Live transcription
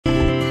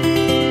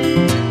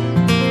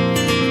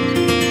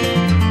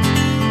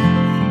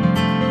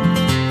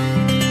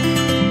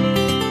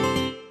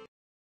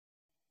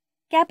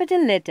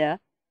capital letter,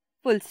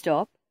 full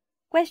stop,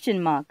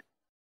 question mark.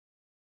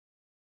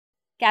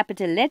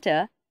 Capital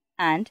letter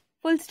and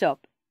full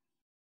stop.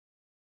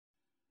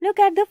 Look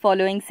at the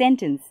following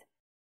sentence.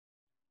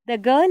 The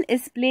girl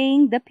is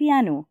playing the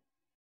piano.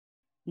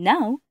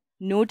 Now,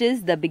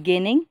 notice the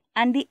beginning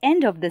and the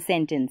end of the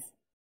sentence.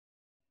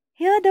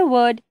 Here the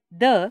word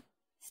the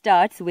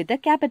starts with a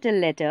capital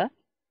letter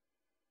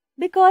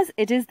because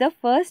it is the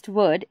first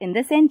word in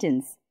the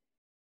sentence.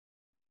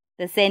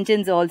 The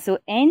sentence also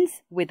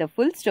ends with a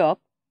full stop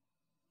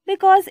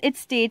because it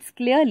states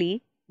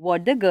clearly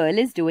what the girl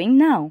is doing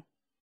now.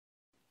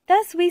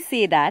 Thus we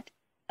say that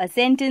a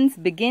sentence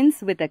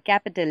begins with a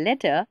capital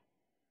letter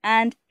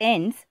and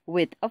ends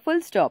with a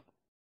full stop.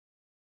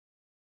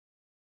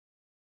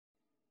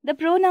 The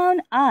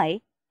pronoun I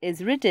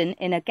is written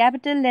in a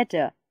capital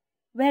letter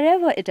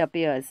wherever it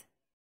appears.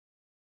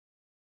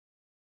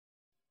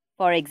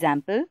 For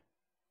example,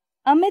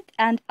 Amit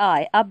and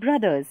I are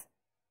brothers.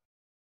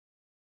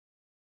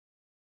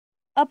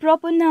 A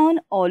proper noun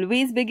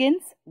always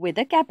begins with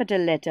a capital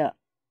letter.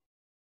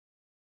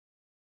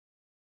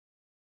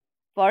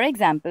 For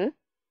example,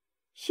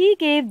 she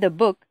gave the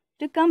book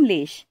to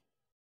Kamlesh.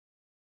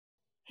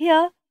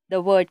 Here,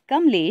 the word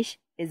Kamlesh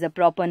is a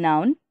proper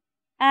noun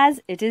as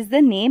it is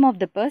the name of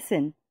the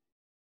person.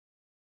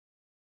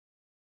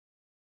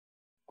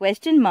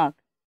 Question mark.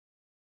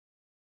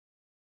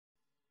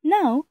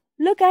 Now,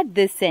 look at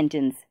this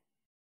sentence.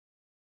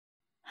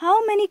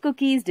 How many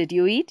cookies did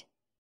you eat?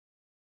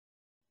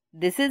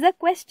 This is a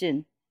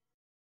question.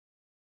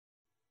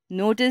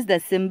 Notice the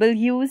symbol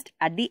used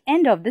at the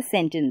end of the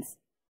sentence.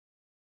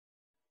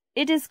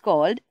 It is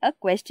called a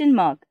question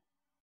mark.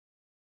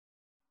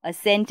 A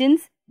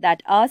sentence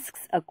that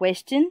asks a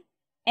question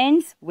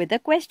ends with a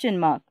question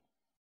mark.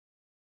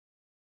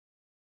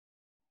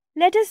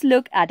 Let us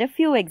look at a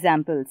few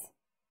examples.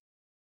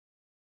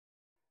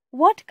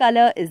 What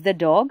color is the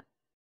dog?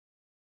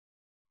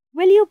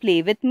 Will you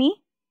play with me?